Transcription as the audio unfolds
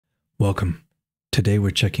Welcome. Today we're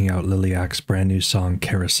checking out Liliac's brand new song,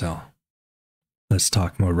 Carousel. Let's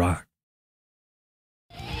talk more rock.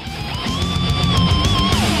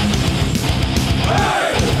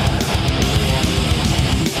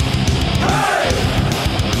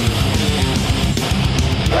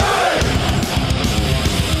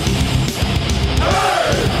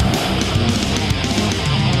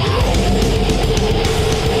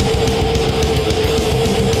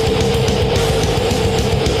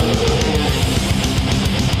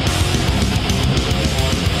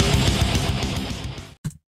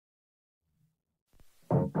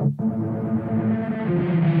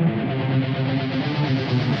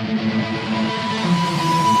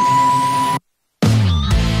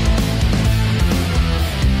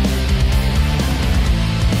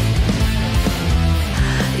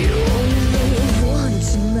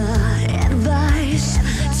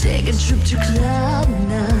 Take a trip to cloud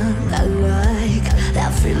nine. I like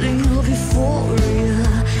that feeling of euphoria.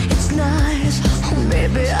 It's nice, or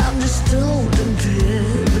maybe I'm just stoned in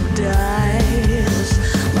paradise.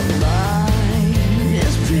 My mind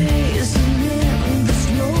is pacing in this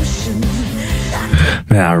motion.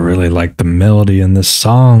 Man, I really like the melody in this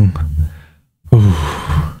song. Ooh,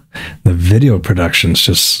 the video production's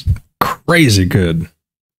just crazy good.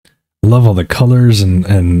 Love all the colors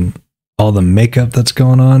and all the makeup that's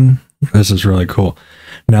going on. This is really cool.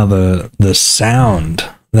 Now the sound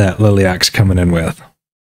that Liliac's coming in with.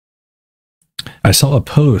 I saw a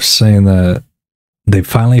post saying that they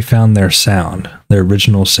finally found their sound, their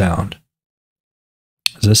original sound.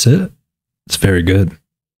 Is this it? It's very good.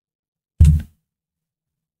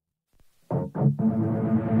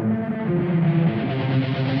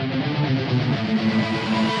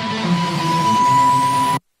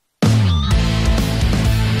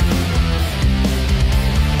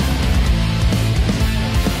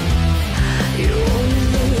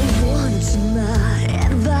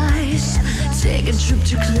 Take a trip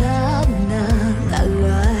to cloud nine. I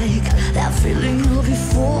like that feeling of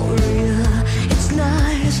euphoria. It's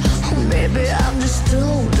nice, or maybe I'm just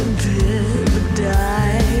stoned in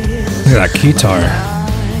paradise. Look at that guitar.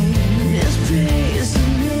 It's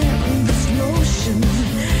pacing in this motion.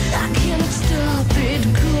 I cannot stop it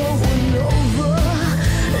going over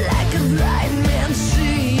like a blind man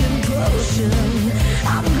seeing potion.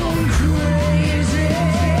 I'm going crazy.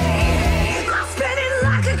 I'm spinning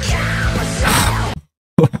like a carousel.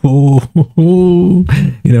 You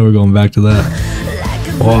know, we're going back to that.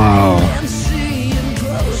 Wow.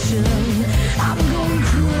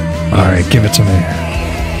 All right, give it to me.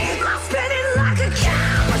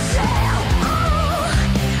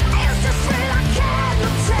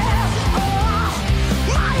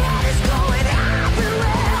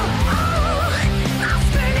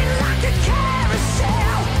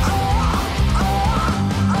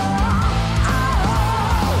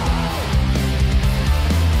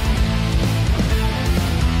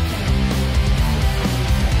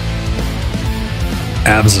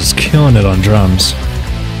 Abs is killing it on drums.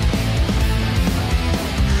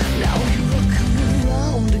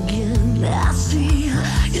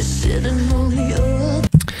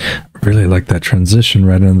 Really like that transition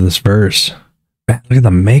right into this verse. Man, look at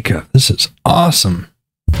the makeup. This is awesome.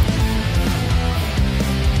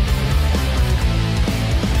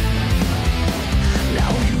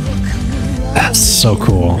 That's so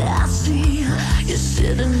cool.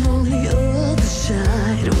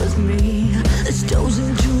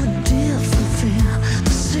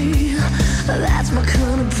 That's my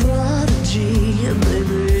kind of prodigy,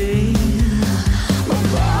 baby. My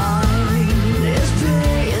mind is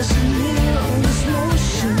pacing in this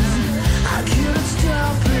motion. I can't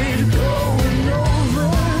stop it going over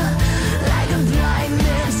like a blind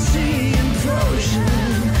man seeing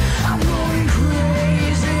potion. I'm going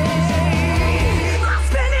crazy. I'm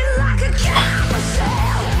spinning like a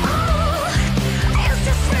carousel. Oh, it's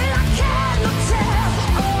just real, I cannot tell.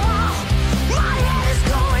 Oh, my head is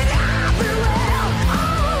going everywhere.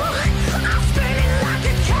 Oh, I'm spinning like a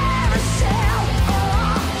carousel.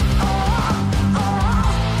 Oh, oh, oh, oh,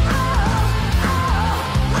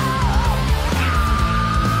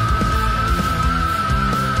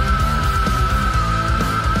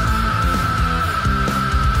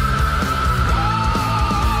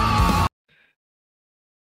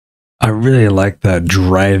 I really like that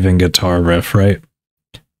driving guitar riff, right?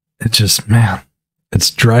 It just, man, it's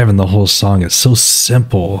driving the whole song. It's so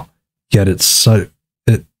simple, yet it's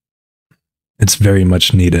very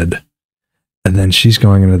much needed. And then she's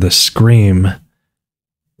going into the scream,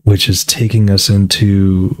 which is taking us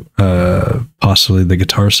into possibly the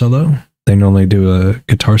guitar solo. They normally do a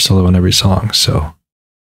guitar solo in every song, so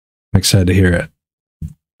I'm excited to hear it.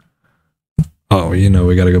 Oh, you know,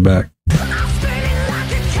 we gotta go back. I'm spinning like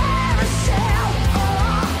a carousel.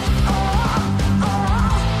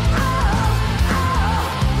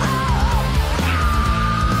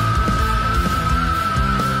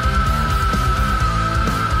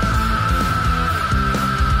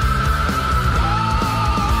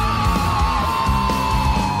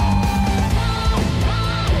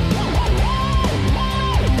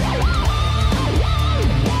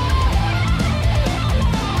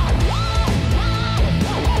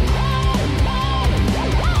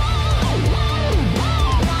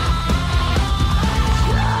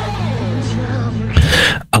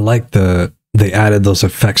 I like they added those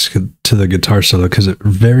effects to the guitar solo because it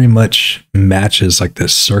very much matches like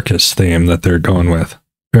this circus theme that they're going with.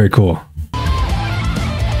 Very cool.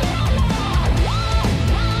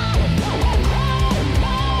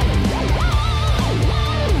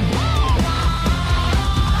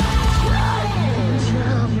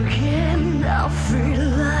 I feel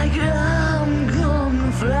like I'm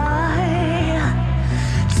gonna fly.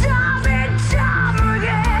 Time and time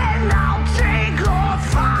again, I'll take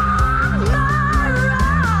off on my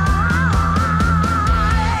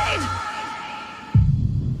ride.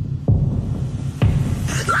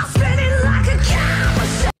 I'm spinning like a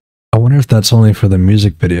carousel. I wonder if that's only for the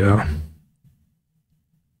music video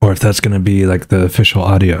or if that's going to be like the official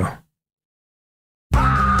audio.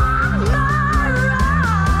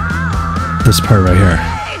 This part right here.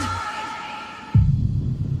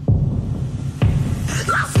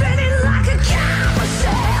 I'm spinning like a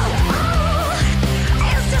carousel.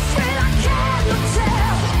 It's the thrill I cannot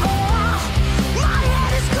tell. My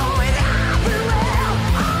head is going everywhere.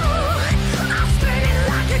 I'm spinning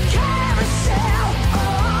like a carousel.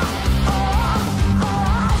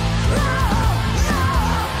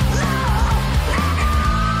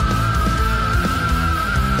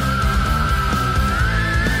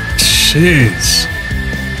 Jeez.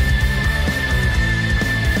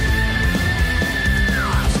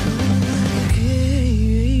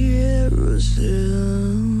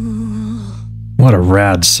 What a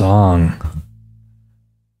rad song.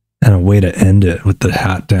 And a way to end it with the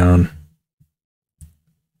hat down.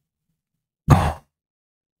 Oh.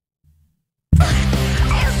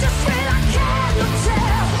 It's the thrill I cannot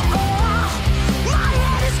tell. My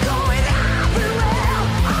head is going everywhere.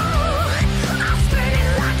 I'm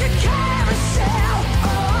spinning like a carousel.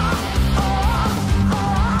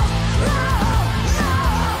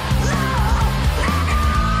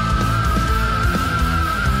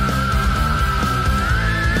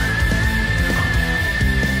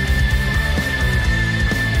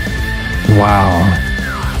 Wow.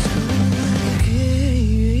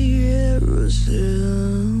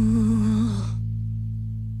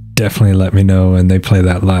 Definitely let me know when they play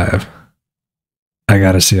that live. I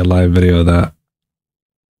gotta see a live video of that.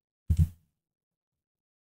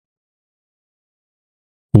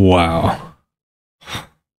 Wow.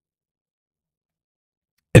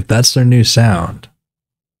 If that's their new sound,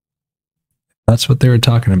 that's what they were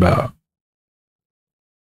talking about,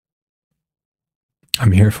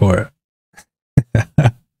 I'm here for it.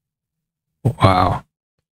 Wow.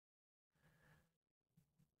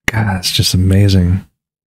 God, it's just amazing.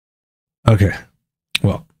 Okay.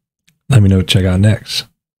 Well, let me know what to check out next.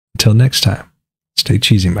 Until next time, stay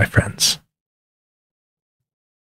cheesy, my friends.